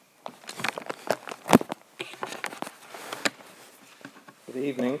Good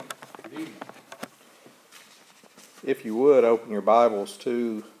evening. If you would, open your Bibles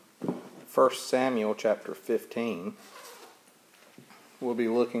to 1 Samuel chapter 15. We'll be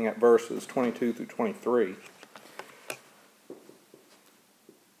looking at verses 22 through 23.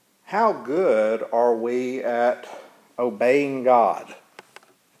 How good are we at obeying God?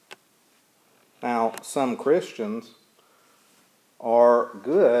 Now, some Christians are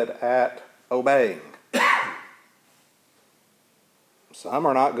good at obeying. Some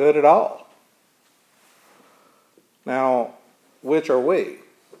are not good at all. Now, which are we?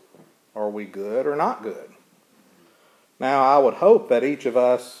 Are we good or not good? Now, I would hope that each of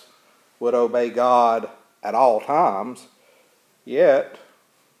us would obey God at all times, yet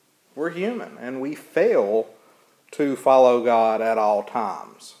we're human and we fail to follow God at all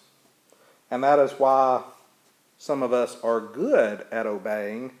times. And that is why some of us are good at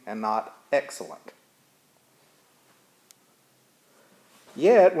obeying and not excellent.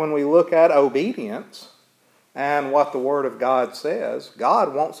 Yet, when we look at obedience and what the Word of God says,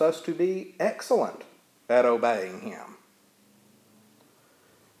 God wants us to be excellent at obeying Him.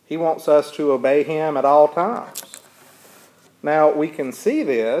 He wants us to obey Him at all times. Now, we can see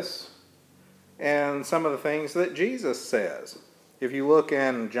this in some of the things that Jesus says. If you look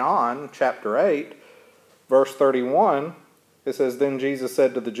in John chapter 8, verse 31, it says, "Then Jesus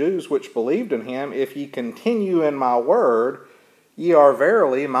said to the Jews which believed in Him, If ye continue in my word, ye are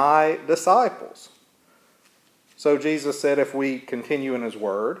verily my disciples." So Jesus said if we continue in His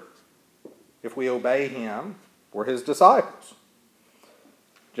word, if we obey Him, we're His disciples.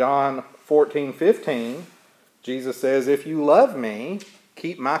 John 14:15, Jesus says, "If you love me,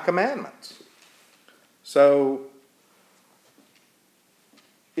 keep my commandments." So,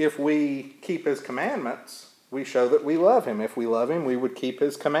 if we keep His commandments, we show that we love Him. If we love Him, we would keep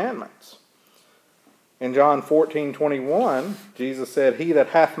His commandments. In John 14:21, Jesus said, "He that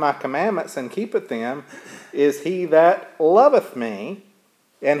hath my commandments and keepeth them is he that loveth me,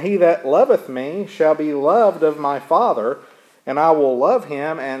 and he that loveth me shall be loved of my Father, and I will love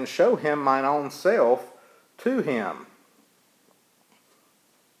him and show him mine own self to him."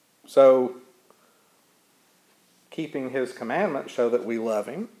 So, keeping His commandments show that we love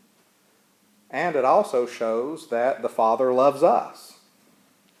Him, and it also shows that the Father loves us,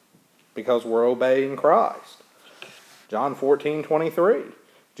 because we're obeying Christ. John 14:23.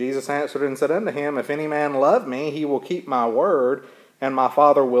 Jesus answered and said unto him, "If any man love me, he will keep my word, and my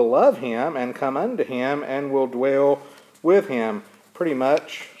Father will love him, and come unto him, and will dwell with him." Pretty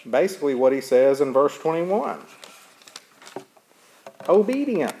much, basically what He says in verse 21.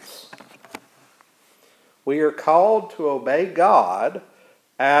 Obedience. We are called to obey God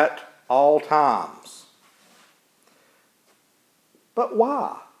at all times. But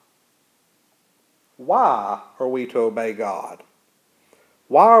why? Why are we to obey God?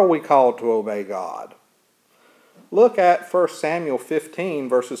 Why are we called to obey God? Look at 1 Samuel 15,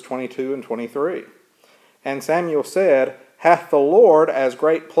 verses 22 and 23. "And Samuel said, Hath the Lord as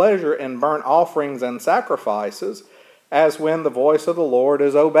great pleasure in burnt offerings and sacrifices, as when the voice of the Lord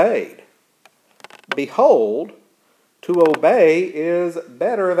is obeyed? Behold, to obey is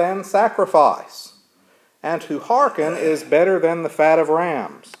better than sacrifice, and to hearken is better than the fat of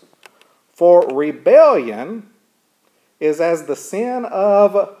rams. For rebellion is as the sin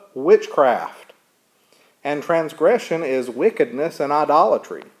of witchcraft, and transgression is wickedness and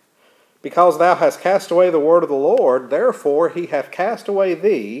idolatry. Because thou hast cast away the word of the Lord, therefore He hath cast away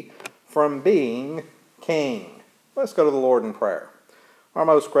thee from being king." Let's go to the Lord in prayer. Our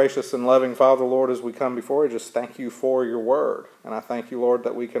most gracious and loving Father, Lord, as we come before You, just thank You for Your word. And I thank You, Lord,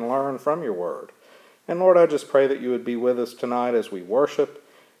 that we can learn from Your word. And Lord, I just pray that You would be with us tonight as we worship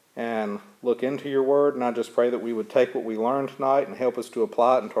and look into Your word. And I just pray that we would take what we learned tonight and help us to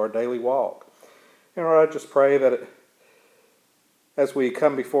apply it into our daily walk. And Lord, I just pray that as we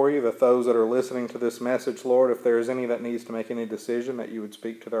come before You, that those that are listening to this message, Lord, if there is any that needs to make any decision, that You would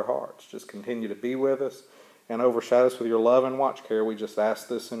speak to their hearts. Just continue to be with us and overshadow us with Your love and watch care. We just ask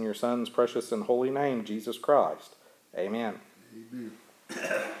this in Your Son's precious and holy name, Jesus Christ. Amen. Amen.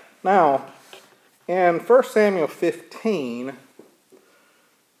 Now, in 1 Samuel 15,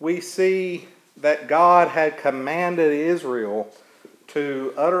 we see that God had commanded Israel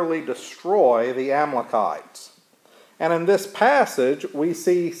to utterly destroy the Amalekites. And in this passage, we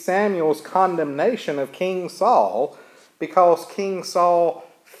see Samuel's condemnation of King Saul because King Saul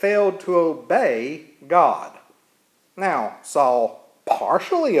failed to obey God. Now, Saul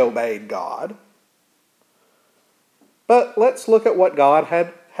partially obeyed God, but let's look at what God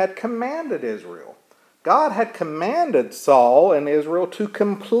had commanded Israel. God had commanded Saul and Israel to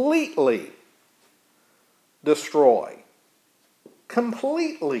completely destroy,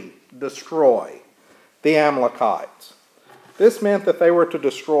 completely destroy the Amalekites. This meant that they were to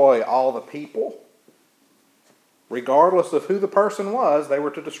destroy all the people. Regardless of who the person was, they were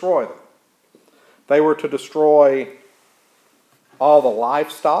to destroy them. They were to destroy all the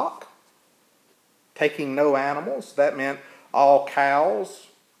livestock, taking no animals. That meant all cows,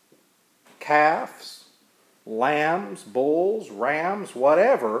 calves, lambs, bulls, rams,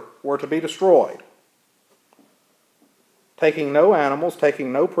 whatever, were to be destroyed. Taking no animals,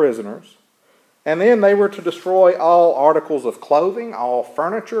 taking no prisoners. And then they were to destroy all articles of clothing, all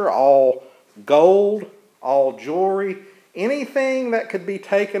furniture, all gold, all jewelry. Anything that could be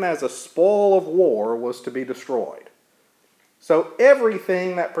taken as a spoil of war was to be destroyed. So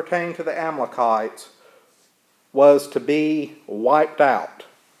everything that pertained to the Amalekites was to be wiped out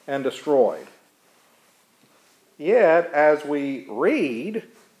and destroyed. Yet, as we read,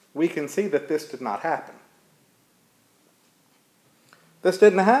 we can see that this did not happen. This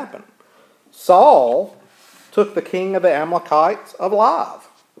didn't happen. Saul took the king of the Amalekites alive.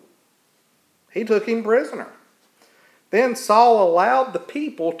 He took him prisoner. Then Saul allowed the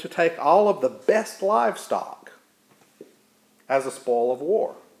people to take all of the best livestock as a spoil of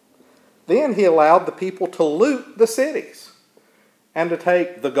war. Then he allowed the people to loot the cities and to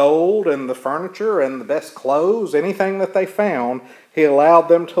take the gold and the furniture and the best clothes, anything that they found, he allowed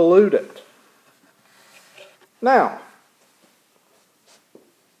them to loot it. Now,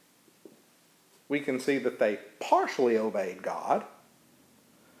 we can see that they partially obeyed God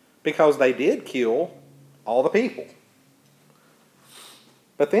because they did kill all the people.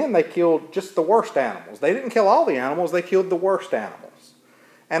 But then they killed just the worst animals. They didn't kill all the animals, they killed the worst animals.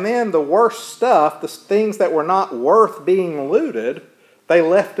 And then the worst stuff, the things that were not worth being looted, they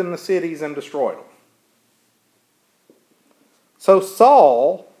left in the cities and destroyed them. So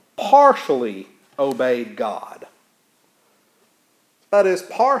Saul partially obeyed God. But is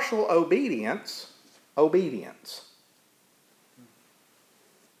partial obedience obedience?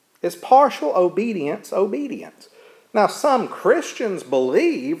 Is partial obedience obedience? Now, some Christians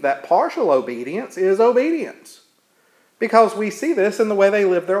believe that partial obedience is obedience because we see this in the way they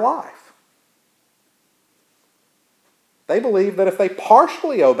live their life. They believe that if they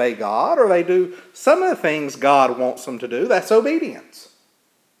partially obey God or they do some of the things God wants them to do, that's obedience.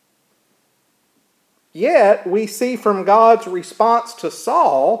 Yet, we see from God's response to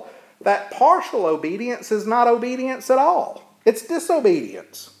Saul that partial obedience is not obedience at all. It's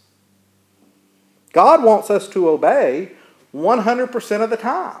disobedience. God wants us to obey 100% of the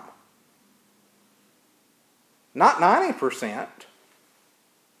time. Not 90%.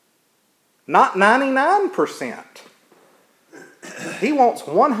 Not 99%. He wants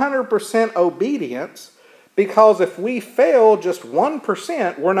 100% obedience because if we fail just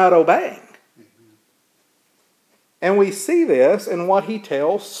 1%, we're not obeying. And we see this in what he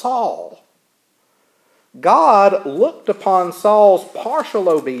tells Saul. God looked upon Saul's partial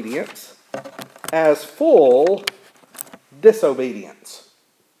obedience as full disobedience.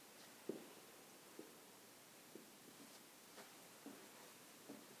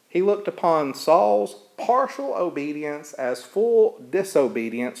 He looked upon Saul's partial obedience as full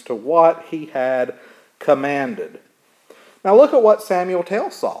disobedience to what he had commanded. Now look at what Samuel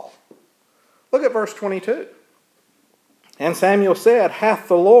tells Saul. Look at verse 22. And Samuel said, "Hath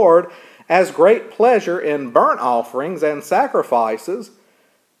the Lord as great pleasure in burnt offerings and sacrifices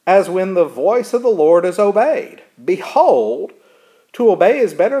as when the voice of the Lord is obeyed? Behold, to obey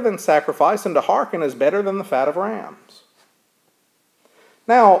is better than sacrifice, and to hearken is better than the fat of rams."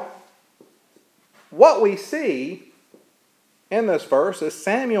 Now, what we see in this verse is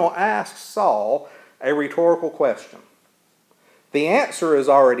Samuel asks Saul a rhetorical question. The answer is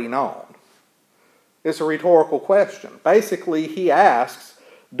already known. It's a rhetorical question. Basically, he asks,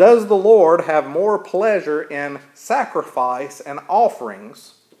 does the Lord have more pleasure in sacrifice and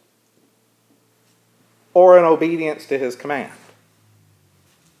offerings or in obedience to his command?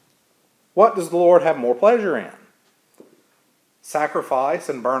 What does the Lord have more pleasure in? Sacrifice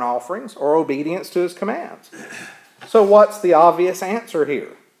and burnt offerings or obedience to his commands? So what's the obvious answer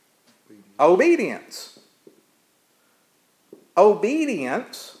here? Obedience.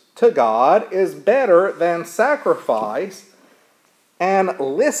 Obedience to God is better than sacrifice, and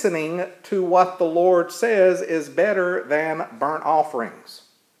listening to what the Lord says is better than burnt offerings.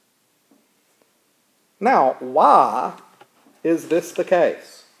 Now, why is this the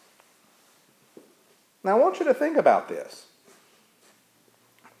case? Now, I want you to think about this.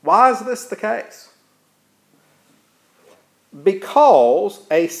 Why is this the case? Because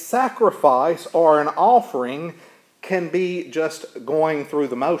a sacrifice or an offering can be just going through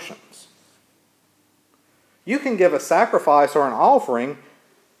the motions. You can give a sacrifice or an offering,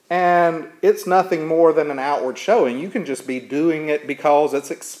 and it's nothing more than an outward showing. You can just be doing it because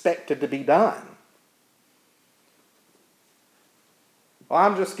it's expected to be done. Well,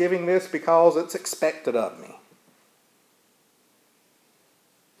 I'm just giving this because it's expected of me.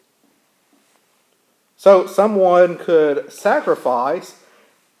 So someone could sacrifice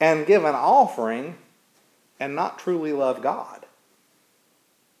and give an offering and not truly love God.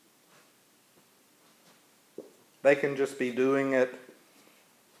 They can just be doing it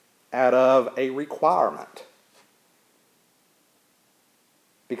out of a requirement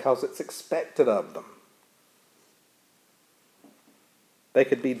because it's expected of them. They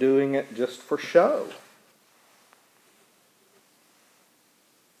could be doing it just for show.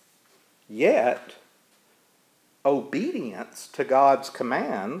 Yet, obedience to God's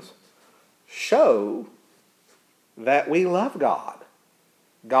commands show that we love God.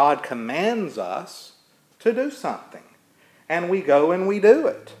 God commands us to do something, and we go and we do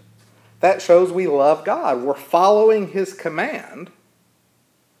it. That shows we love God. We're following His command,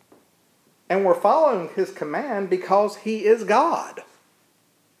 and we're following His command because He is God.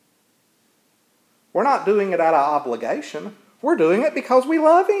 We're not doing it out of obligation. We're doing it because we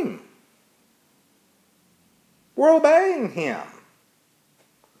love Him. We're obeying Him.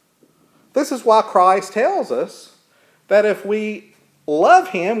 This is why Christ tells us that if we love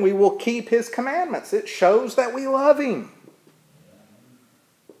Him, we will keep His commandments. It shows that we love Him.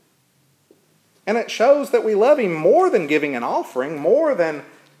 And it shows that we love Him more than giving an offering, more than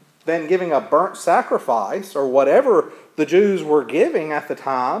giving a burnt sacrifice or whatever the Jews were giving at the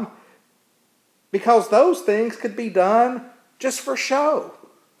time, because those things could be done just for show.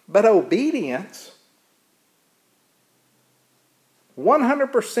 But obedience,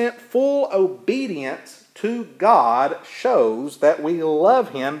 100% full obedience to God, shows that we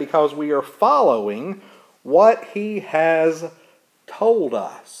love Him because we are following what He has told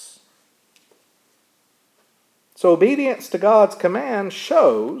us. So obedience to God's command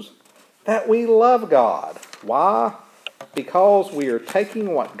shows that we love God. Why? Because we are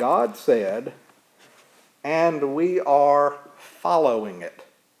taking what God said and we are following it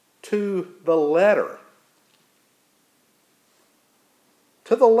to the letter.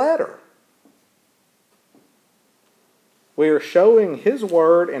 To the letter. We are showing His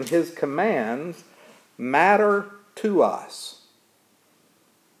word and His commands matter to us.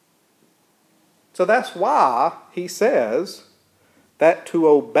 So that's why He says that to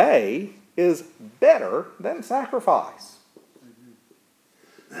obey is better than sacrifice.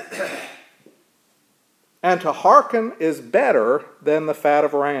 And to hearken is better than the fat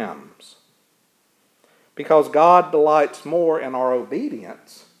of rams. Because God delights more in our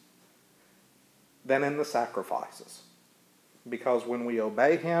obedience than in the sacrifices. Because when we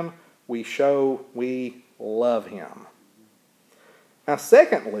obey Him, we show we love Him. Now,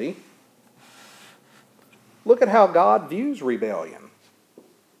 secondly, look at how God views rebellion.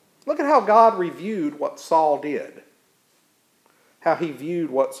 Look at how God reviewed what Saul did. How He viewed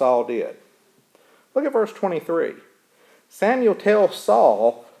what Saul did. Look at verse 23. Samuel tells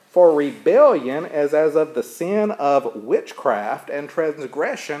Saul, "For rebellion as of the sin of witchcraft and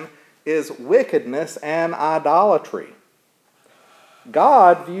transgression is wickedness and idolatry."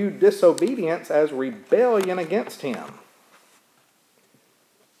 God viewed disobedience as rebellion against Him.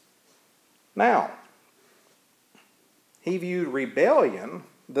 Now, He viewed rebellion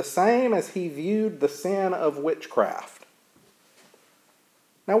the same as He viewed the sin of witchcraft.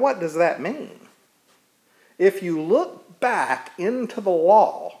 Now, what does that mean? If you look back into the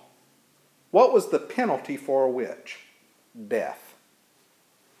law, what was the penalty for a witch? Death.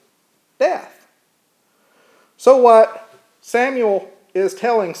 Death. So what Samuel is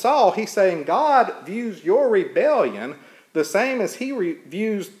telling Saul, he's saying God views your rebellion the same as He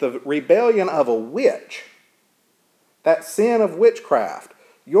views the rebellion of a witch. That sin of witchcraft.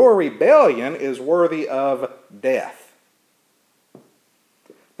 Your rebellion is worthy of death.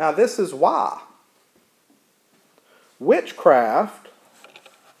 Now this is why. Witchcraft,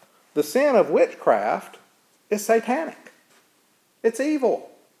 the sin of witchcraft, is satanic. It's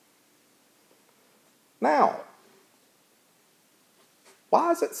evil. Now,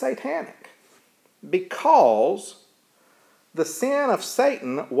 why is it satanic? Because the sin of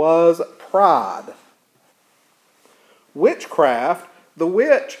Satan was pride. Witchcraft, the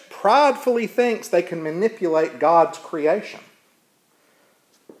witch pridefully thinks they can manipulate God's creation.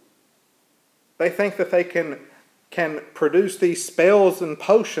 They think that they can produce these spells and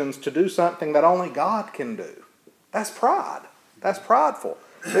potions to do something that only God can do. That's pride. That's prideful.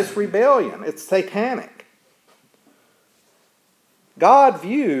 It's rebellion. It's satanic. God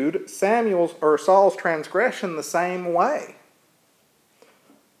viewed Saul's transgression the same way.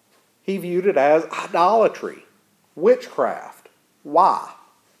 He viewed it as idolatry, witchcraft. Why?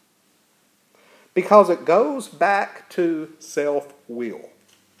 Because it goes back to self-will.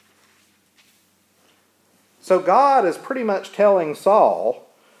 So God is pretty much telling Saul,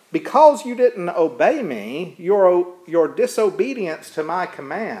 because you didn't obey me, your disobedience to my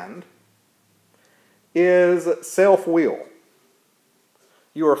command is self-will.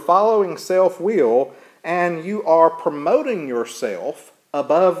 You are following self-will, and you are promoting yourself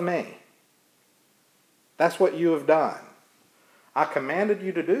above me. That's what you have done. I commanded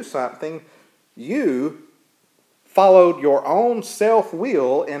you to do something. You followed your own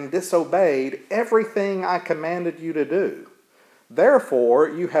self-will and disobeyed everything I commanded you to do. Therefore,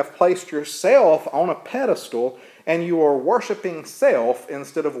 you have placed yourself on a pedestal, and you are worshiping self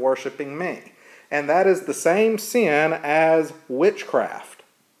instead of worshiping me. And that is the same sin as witchcraft.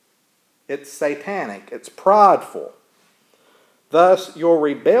 It's satanic. It's prideful. Thus, your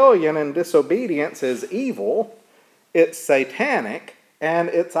rebellion and disobedience is evil, it's satanic, and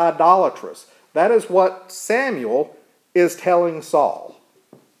it's idolatrous. That is what Samuel is telling Saul.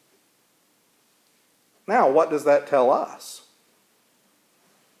 Now, what does that tell us?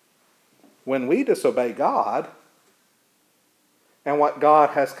 When we disobey God and what God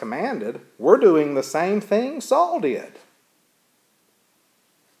has commanded, we're doing the same thing Saul did.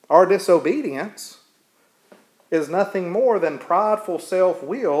 Our disobedience is nothing more than prideful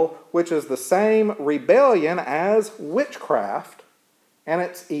self-will, which is the same rebellion as witchcraft, and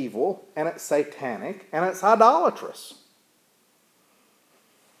it's evil, and it's satanic, and it's idolatrous.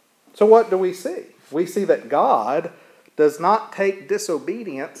 So what do we see? We see that God does not take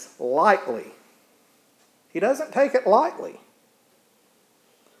disobedience lightly. He doesn't take it lightly.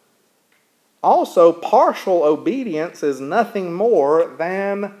 Also, partial obedience is nothing more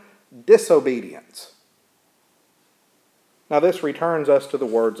than disobedience. Now, this returns us to the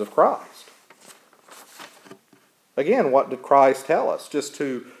words of Christ. Again, what did Christ tell us? Just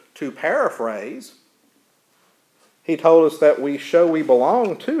to paraphrase, he told us that we show we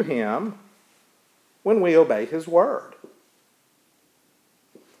belong to him when we obey his word.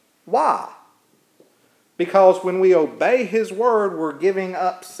 Why? Because when we obey his word, we're giving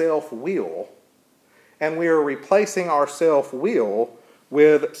up self-will, and we are replacing our self-will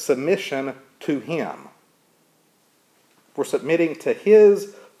with submission to him. We're submitting to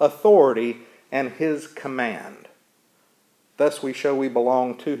his authority and his command. Thus we show we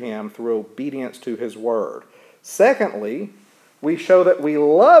belong to him through obedience to his word. Secondly, we show that we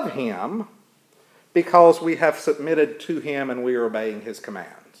love him because we have submitted to him and we are obeying his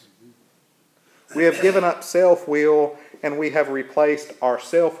commands. We have given up self-will and we have replaced our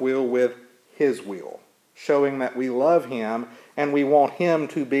self-will with his will, showing that we love him and we want him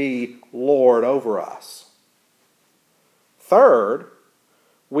to be Lord over us. Third,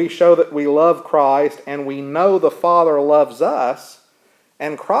 we show that we love Christ and we know the Father loves us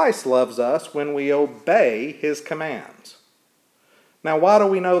and Christ loves us when we obey his commands. Now, why do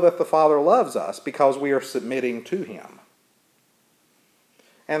we know that the Father loves us? Because we are submitting to him.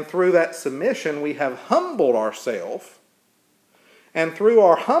 And through that submission, we have humbled ourselves. And through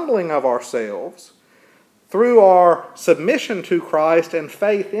our humbling of ourselves, through our submission to Christ and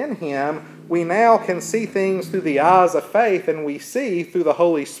faith in him, we now can see things through the eyes of faith, and we see through the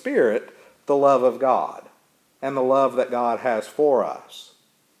Holy Spirit the love of God and the love that God has for us.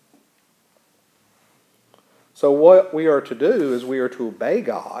 So what we are to do is we are to obey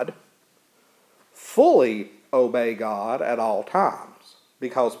God, fully obey God at all times,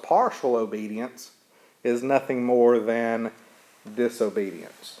 because partial obedience is nothing more than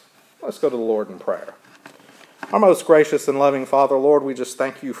disobedience. Let's go to the Lord in prayer. Our most gracious and loving Father, Lord, we just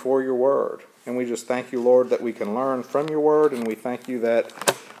thank you for your word. And we just thank you, Lord, that we can learn from your word. And we thank you that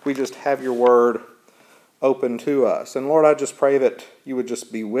we just have your word open to us. And Lord, I just pray that you would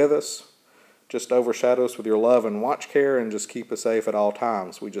just be with us. Just overshadow us with your love and watch care and just keep us safe at all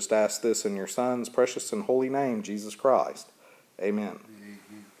times. We just ask this in your Son's precious and holy name, Jesus Christ. Amen.